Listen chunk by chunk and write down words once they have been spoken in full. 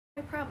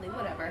Probably,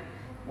 whatever.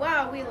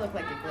 Wow, we look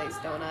like a glazed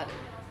donut.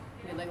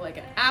 We look like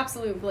an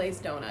absolute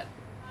glazed donut.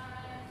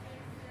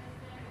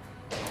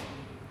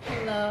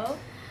 Hello.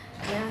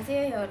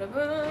 안녕하세요,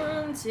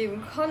 여러분.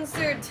 지금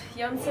콘서트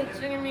연습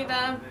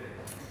중입니다.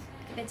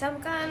 근데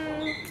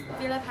잠깐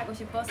VLive 하고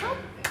싶어서.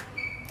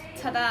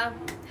 Ta-da.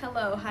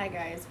 Hello, hi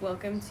guys.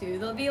 Welcome to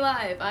the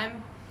VLive.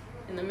 I'm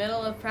in the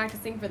middle of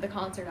practicing for the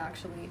concert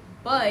actually,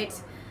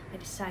 but I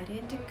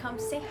decided to come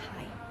say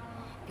hi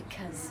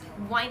because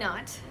why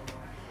not?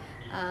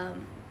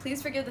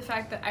 Please forgive the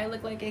fact that I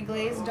look like a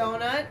glazed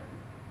donut.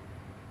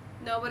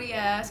 Nobody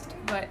asked,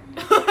 but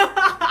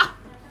the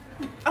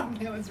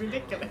thumbnail is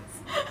ridiculous.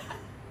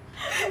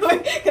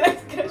 Wait, can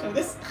I show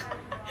this?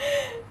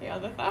 Yeah,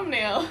 the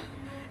thumbnail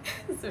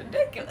is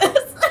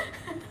ridiculous.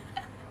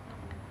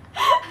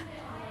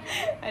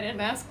 I didn't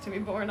ask to be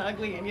born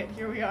ugly, and yet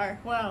here we are.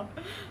 Wow.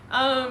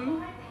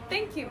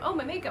 Thank you. Oh,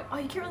 my makeup. Oh,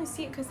 you can't really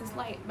see it because it's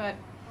light, but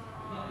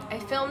I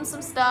filmed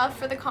some stuff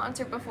for the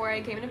concert before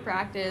I came into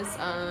practice.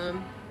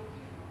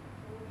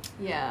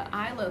 Yeah,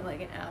 I look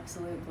like an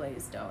absolute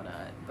glazed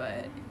donut,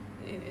 but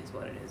it is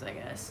what it is, I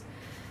guess.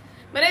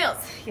 My nails.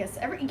 Yes,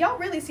 y'all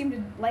really seem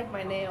to like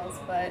my nails,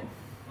 but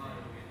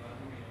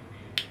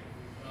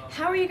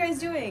how are you guys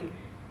doing?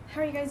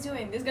 How are you guys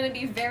doing? This is gonna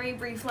be a very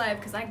brief live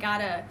because I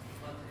gotta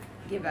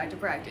get back to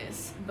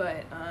practice,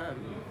 but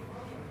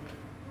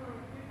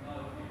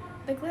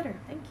the glitter,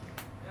 thank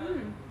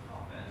you.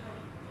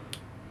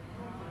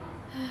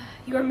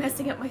 You are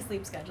messing up my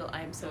sleep schedule.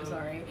 I'm so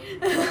sorry.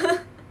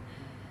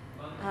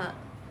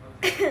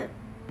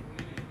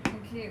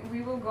 Okay,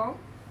 we will go.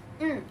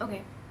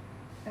 Okay.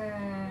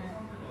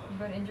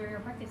 But enjoy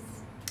your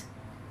practice.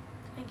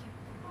 Thank you.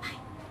 Bye.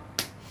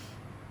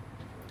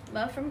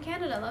 Love from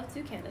Canada. Love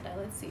to Canada.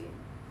 Let's see.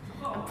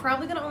 I'm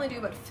probably gonna only do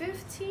about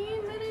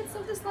 15 minutes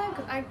of this live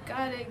because I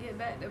gotta get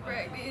back to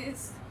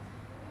practice.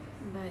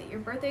 But your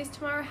birthday's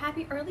tomorrow.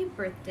 Happy early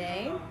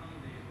birthday.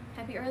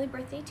 Happy early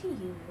birthday to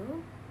you.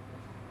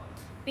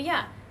 But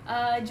yeah,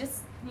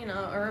 just, you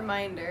know, a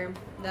reminder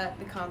that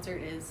the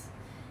concert is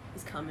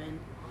coming,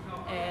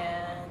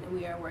 and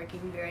we are working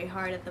very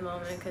hard at the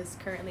moment because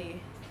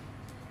currently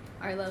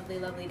our lovely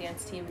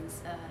dance team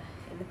is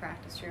in the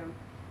practice room,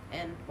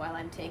 and while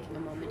I'm taking a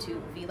moment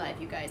to VLive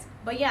you guys.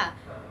 But yeah,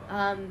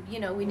 you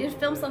know, we did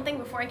film something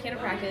before I came to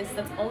practice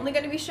that's only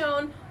going to be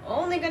shown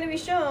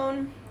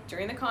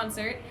during the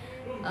concert,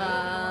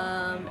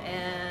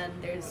 and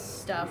there's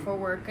stuff we're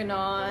working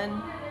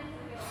on.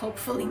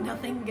 Hopefully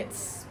nothing gets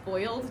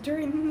spoiled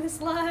during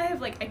this live.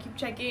 Like, I keep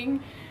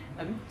checking,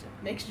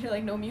 make sure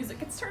like no music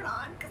gets turned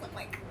on because I'm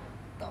like,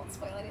 don't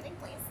spoil anything,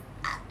 please.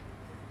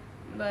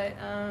 But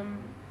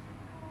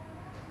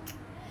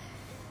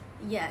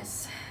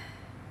yes.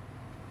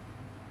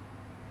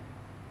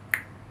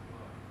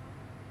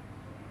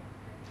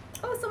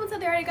 Oh, someone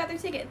said they already got their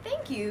ticket.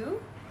 Thank you.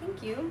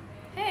 Thank you.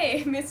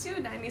 Hey, miss you,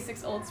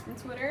 96 olds from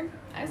Twitter.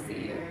 I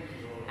see you.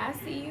 I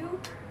see you.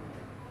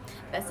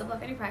 Best of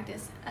luck on your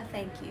practice.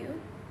 Thank you.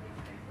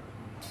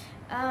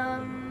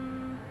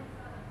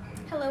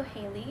 Hello,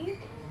 Haley.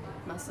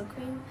 Muscle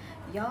Queen.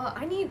 Y'all,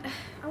 I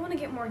want to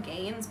get more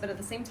gains, but at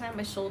the same time,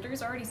 my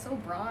shoulder's already so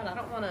broad. I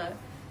don't want to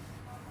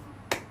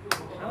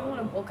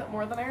bulk up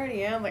more than I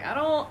already am. Like, I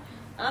don't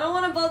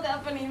want to bulk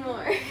up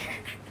anymore.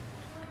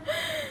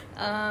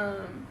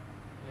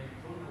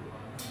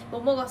 뭐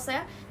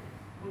먹었어요?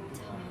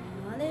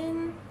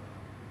 저는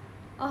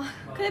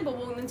근데 뭐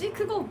먹는지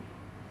그거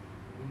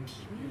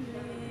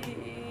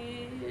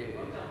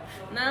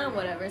Nah,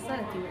 whatever. It's not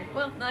a theory.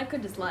 Well, I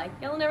could just lie.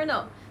 Y'all never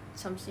know.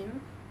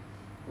 점심.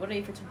 What are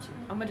you for 점심?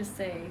 I'm gonna just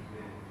say.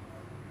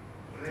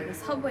 제가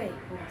서브웨이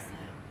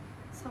먹었어요.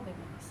 서브웨이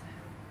먹었어요.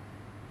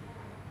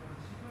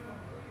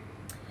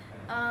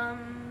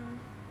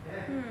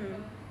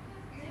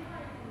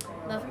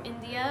 Love from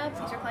India.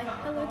 Please reply.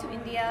 Hello to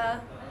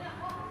India.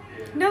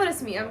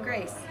 Notice me. I'm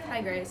Grace.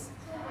 Hi, Grace.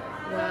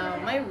 Wow,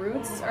 my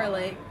roots are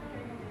like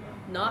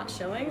not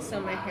showing, so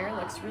my hair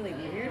looks really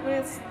weird when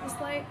it's this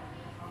light.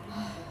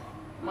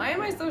 Why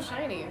am I so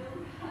shiny?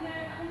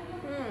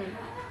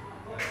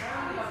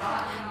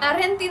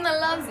 Argentina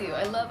loves you.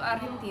 I love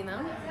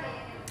Argentina.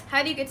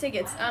 How do you get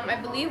tickets? I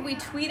believe we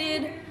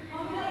tweeted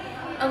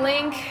a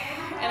link,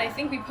 and I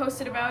think we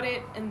posted about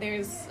it, and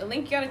there's a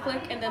link you gotta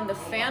click, and then the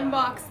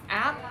Fanbox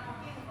app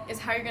is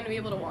how you're gonna be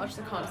able to watch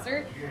the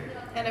concert.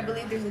 And I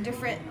believe there's a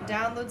different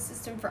download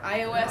system for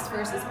iOS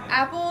versus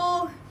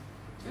Apple.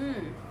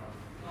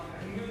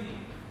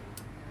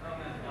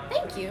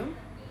 Thank you.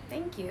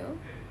 Thank you.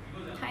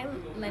 Hi,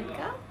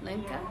 Lenka.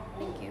 Lenka,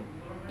 thank you.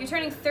 You're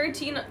turning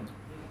 13.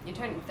 You're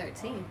turning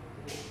 13.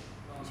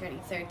 You're turning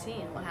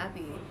 13. Well,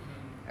 happy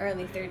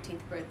early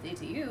 13th birthday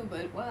to you,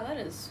 but wow, that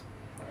is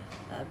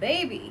a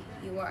baby.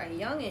 You are a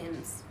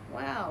youngins.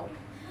 Wow.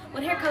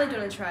 What hair color do you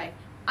want to try?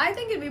 I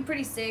think it'd be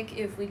pretty sick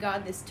if we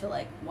got this to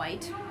like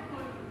white.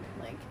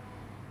 Like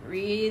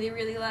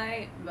really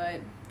light,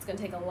 but it's gonna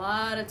take a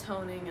lot of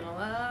toning and a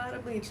lot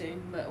of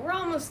bleaching, but we're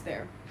almost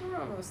there. We're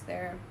almost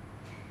there.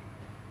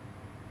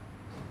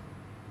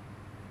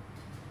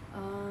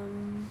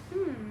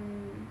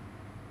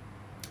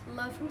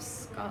 Love from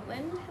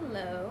Scotland.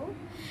 Hello.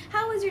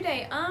 How was your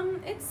day?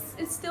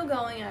 It's still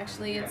going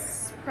actually.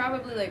 It's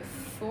probably like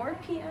 4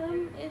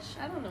 p.m. ish.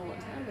 I don't know what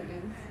time it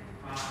is.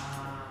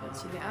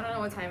 I don't know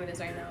what time it is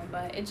right now,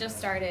 but it just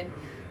started.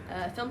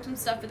 Filmed some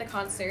stuff for the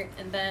concert,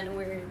 and then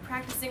we're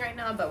practicing right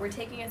now, but we're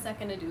taking a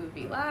second to do a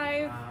V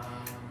Live.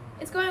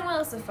 It's going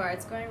well so far.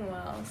 It's going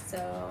well.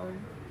 So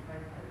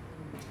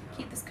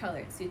keep this color.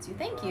 It suits you.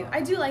 Thank you.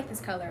 I do like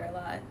this color a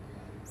lot.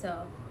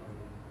 So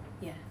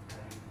yeah.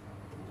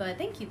 But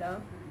thank you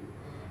though.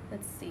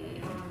 Let's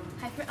see.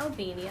 Hi from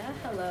Albania.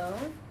 Hello.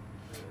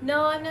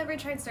 No, I've never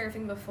tried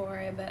surfing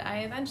before, but I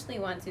eventually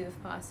want to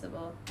if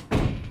possible.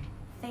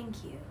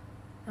 Thank you.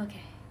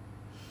 Okay.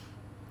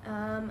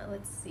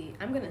 Let's see.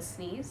 I'm gonna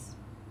sneeze.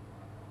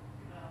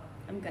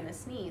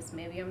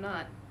 Maybe I'm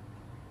not.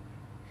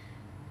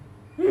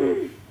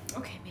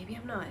 Okay, maybe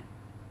I'm not.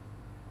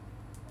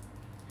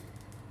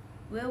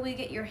 Will we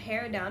get your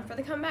hair down for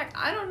the comeback?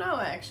 I don't know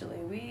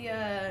actually.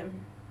 I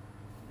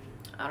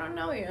don't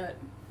know yet.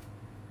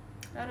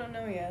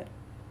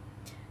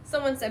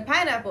 Someone said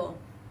pineapple.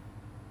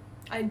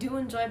 I do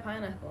enjoy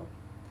pineapple.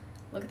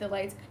 Look at the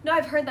lights. No,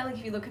 I've heard that like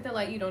if you look at the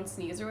light you don't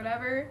sneeze or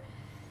whatever.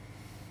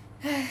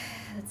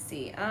 Let's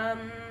see.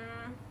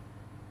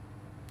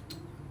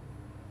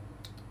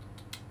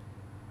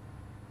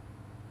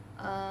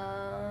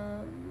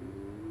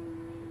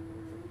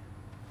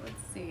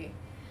 Let's see.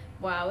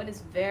 Wow, it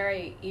is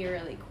very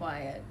eerily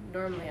quiet.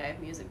 Normally I have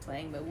music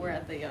playing, but we're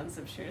at the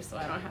Unsubsure, so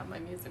I don't have my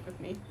music with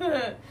me.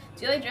 Do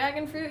you like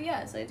dragon fruit?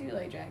 Yes, I do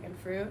like dragon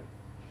fruit.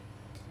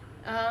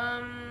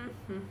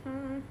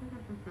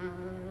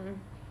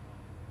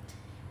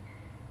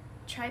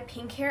 Try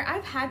pink hair.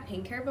 I've had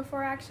pink hair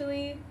before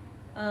actually.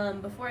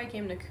 Before I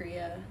came to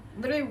Korea,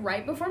 literally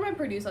right before my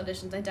Produce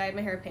auditions, I dyed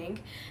my hair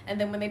pink, and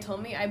then when they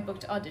told me I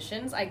booked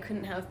auditions, I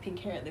couldn't have pink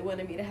hair. They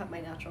wanted me to have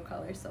my natural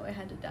color, so I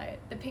had to dye it.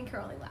 The pink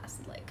hair only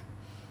lasted like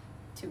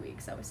 2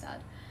 weeks. I was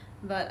sad,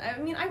 but I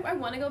mean, I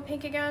want to go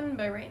pink again,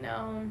 but right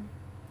now,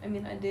 I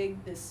mean, I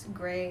dig this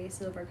gray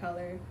silver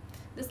color.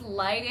 This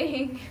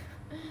lighting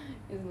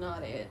is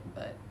not it,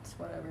 but it's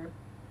whatever.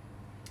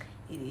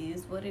 It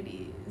is what it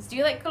is. Do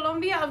you like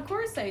Colombia? Of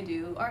course I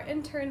do. Our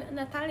intern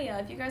Natalia.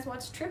 If you guys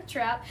watched Trip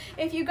Trap,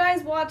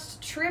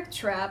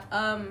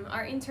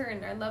 our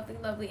intern, our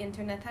lovely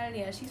intern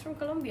Natalia, she's from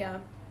Colombia.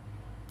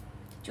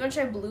 Do you want to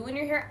try blue in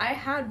your hair? I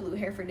had blue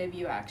hair for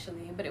debut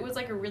actually, but it was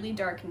like a really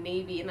dark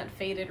navy and that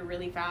faded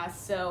really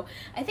fast. So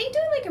I think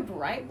doing like a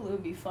bright blue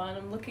would be fun.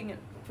 I'm looking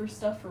for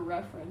stuff for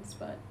reference,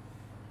 but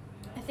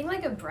I think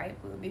like a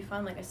bright blue would be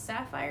fun, like a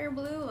sapphire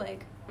blue,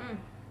 like.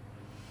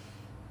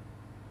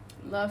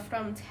 Love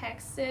from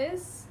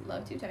Texas.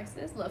 Love to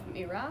Texas. Love from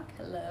Iraq.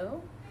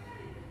 Hello.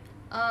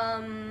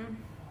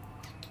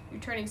 You're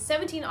turning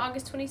 17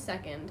 August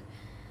 22nd.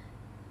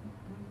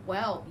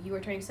 Well, you are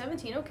turning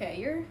 17. Okay,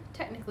 you're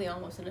technically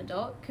almost an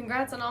adult.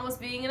 Congrats on almost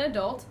being an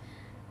adult.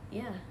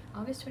 Yeah,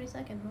 August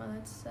 22nd. Well,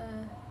 that's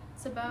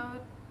it's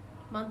about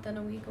a month and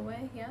a week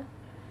away. Yeah.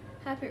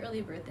 Happy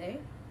early birthday.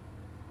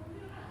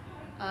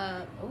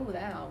 Oh,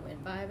 that all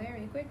went by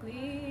very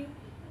quickly.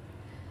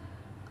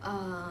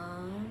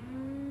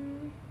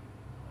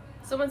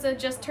 Someone said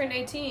just turned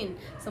 18.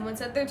 Someone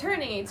said they're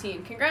turning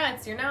 18.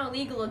 Congrats, you're now a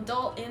legal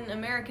adult in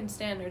American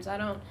standards. I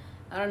don't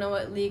know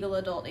what legal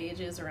adult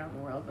age is around the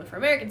world, but for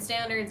American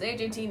standards,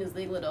 age 18 is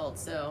legal adult,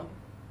 so.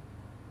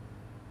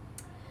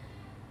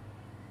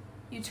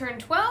 You turned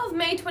 12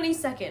 May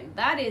 22nd.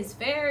 That is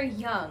very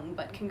young,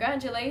 but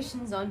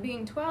congratulations on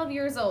being 12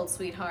 years old,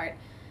 sweetheart.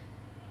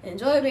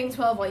 Enjoy being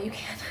 12 while you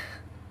can.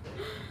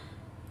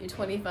 You're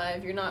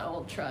 25, you're not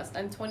old, trust.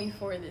 I'm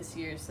 24 this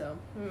year, so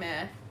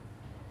meh.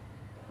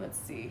 Let's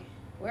see.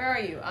 Where are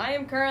you? I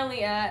am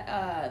currently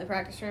at the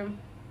practice room.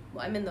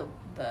 Well, I'm in the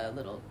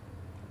little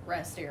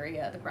rest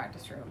area, the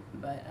practice room.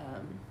 But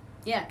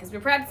yeah, because we're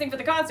practicing for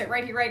the concert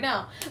right here, right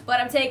now. But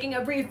I'm taking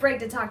a brief break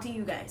to talk to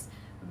you guys.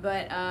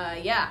 But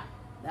yeah,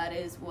 that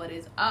is what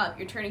is up.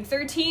 You're turning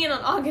 13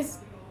 on August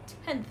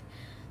 10th.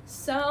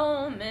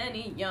 So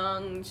many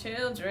young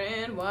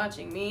children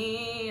watching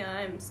me.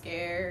 I'm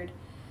scared.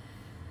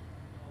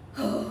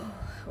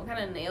 What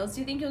kind of nails do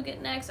you think you'll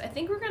get next? I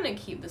think we're gonna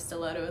keep the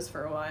stilettos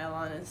for a while,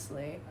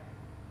 honestly.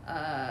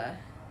 Yeah.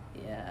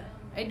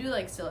 I do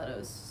like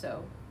stilettos,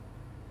 so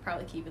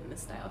probably keeping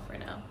this style for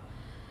now.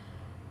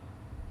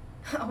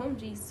 Oh,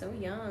 geez, so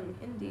young,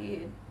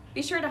 indeed.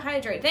 Be sure to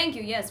hydrate. Thank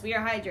you, yes, we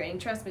are hydrating.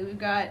 Trust me, we've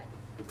got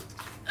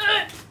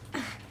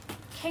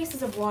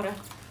cases of water.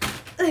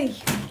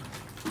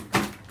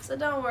 So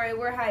don't worry,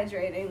 we're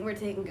hydrating. We're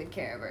taking good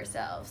care of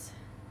ourselves.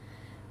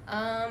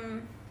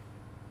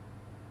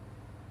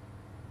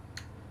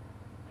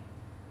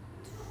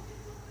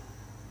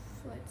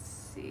 Let's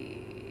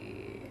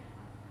see.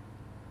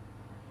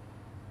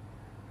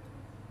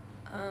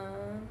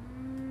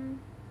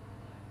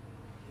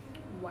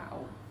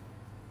 Wow.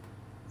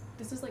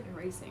 This is like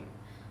erasing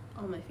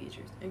all my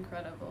features.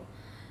 Incredible.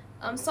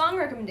 Song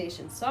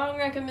recommendations.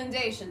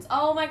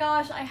 Oh my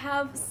gosh, I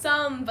have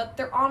some, but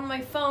they're on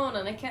my phone,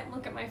 and I can't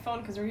look at my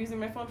phone because we're using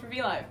my phone for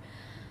VLive.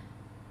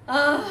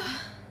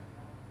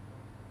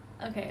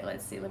 Okay,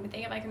 let's see. Let me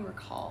think if I can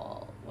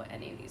recall what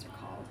any of these are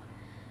called.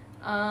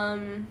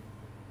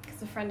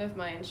 Because a friend of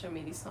mine showed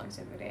me these songs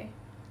the other day.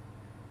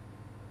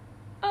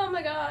 Oh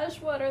my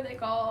gosh, what are they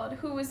called?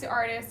 Who was the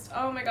artist?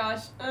 Oh my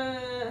gosh.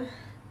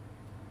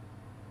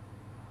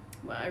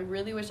 Well, I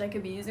really wish I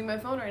could be using my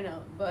phone right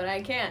now, but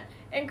I can't.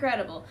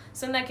 Incredible.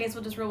 So in that case,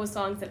 we'll just roll with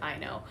songs that I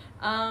know.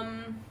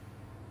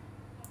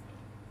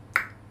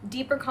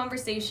 Deeper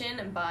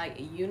Conversation by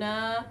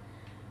Yuna.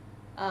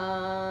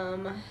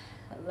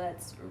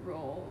 Let's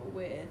roll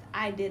with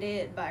I Did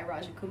It by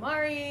Raja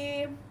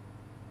Kumari.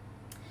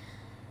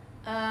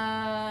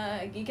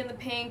 Geek in the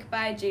Pink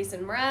by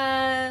Jason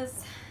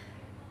Mraz.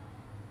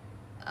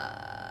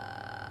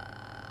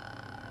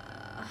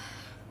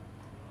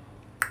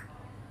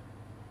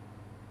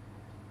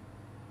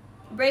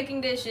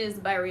 Breaking Dishes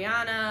by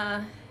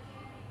Rihanna.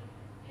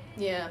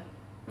 Yeah,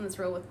 let's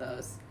roll with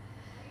those.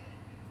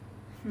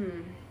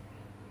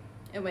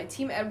 Am I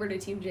Team Edward or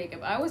Team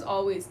Jacob? I was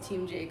always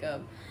Team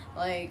Jacob.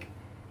 Like,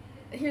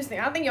 here's the thing,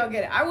 I don't think y'all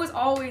get it. I was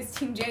always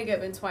Team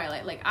Jacob in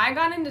Twilight. Like, I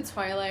got into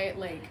Twilight,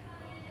 like,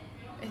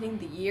 I think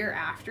the year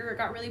after it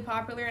got really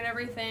popular and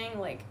everything.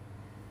 Like,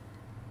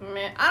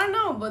 man, I don't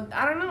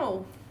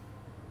know.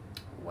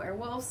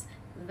 Werewolves,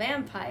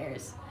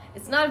 vampires.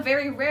 It's not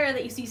very rare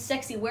that you see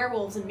sexy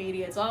werewolves in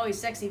media. It's always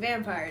sexy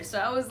vampires. So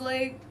I was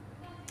like,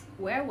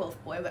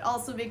 werewolf boy, but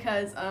also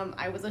because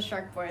I was a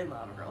Shark Boy and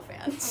Lava Girl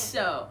fan.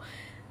 So,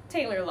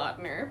 Taylor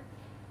Lautner,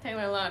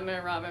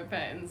 Robert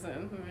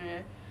Pattinson.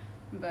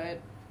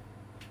 But,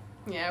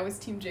 yeah, I was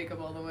Team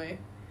Jacob all the way.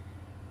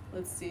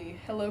 Let's see.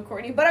 Hello,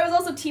 Courtney. But I was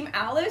also Team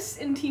Alice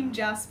and Team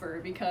Jasper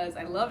because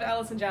I loved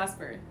Alice and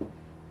Jasper.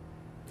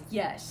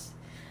 Yes.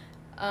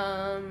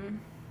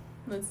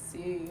 Let's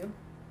see.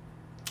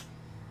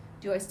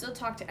 Do I still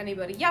talk to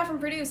anybody? Yeah, from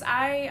Produce.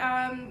 I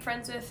am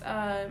friends with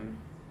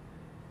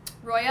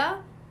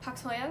Roya Park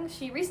Soyoung.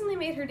 She recently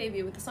made her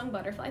debut with the song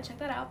Butterfly. Check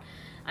that out.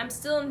 I'm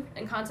still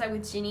in contact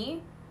with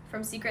Ginny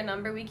from Secret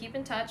Number. We keep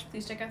in touch.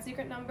 Please check out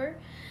Secret Number.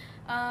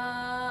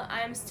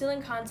 I'm still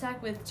in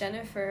contact with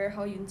Jennifer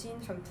Ho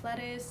Yoon-jin from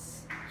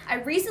Pledis. I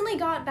recently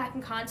got back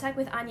in contact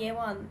with An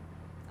Ye-won.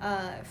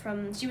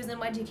 She was in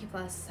YGK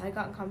Plus. I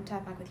got in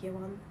contact back with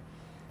Ye-won.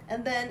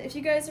 And then, if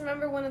you guys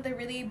remember one of the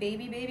really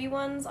baby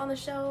ones on the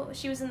show,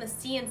 she was in the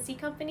CNC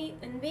company,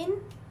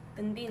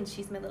 Bin,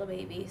 she's my little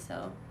baby,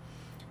 so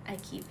I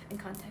keep in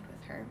contact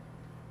with her.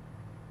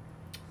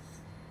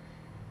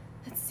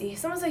 Let's see,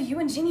 someone said you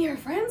and Ginny are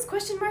friends?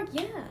 Question mark?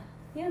 Yeah.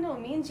 Yeah, no,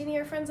 me and Ginny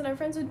are friends, and I'm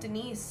friends with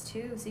Denise,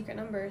 too, Secret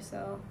Number,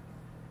 so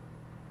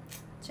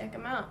check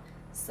them out.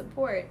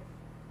 Support.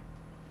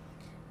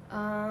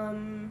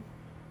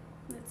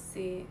 Let's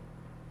see.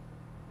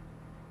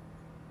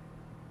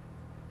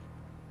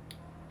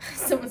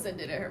 Someone said,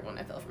 did it hurt when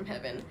I fell from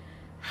heaven?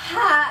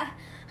 Ha!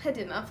 I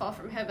did not fall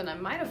from heaven. I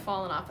might have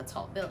fallen off a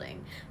tall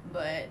building,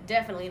 but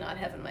definitely not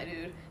heaven, my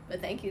dude.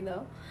 But thank you,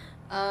 though.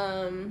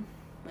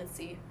 Let's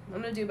see.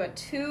 I'm going to do about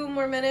 2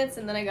 more minutes,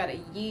 and then I got to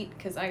yeet,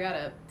 because I got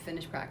to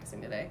finish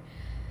practicing today.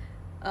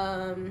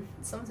 Someone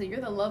said,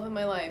 you're the love of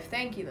my life.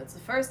 Thank you. That's the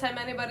first time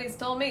anybody's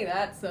told me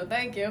that, so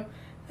thank you.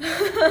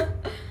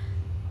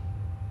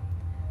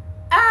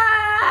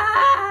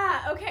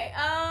 Okay,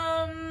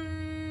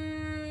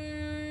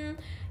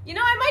 you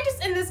know, I might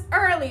just end this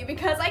early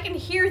because I can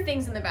hear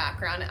things in the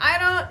background.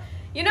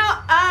 We're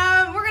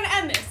gonna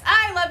end this.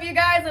 I love you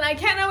guys, and I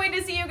cannot wait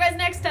to see you guys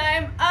next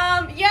time.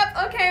 Yep,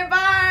 okay,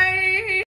 bye.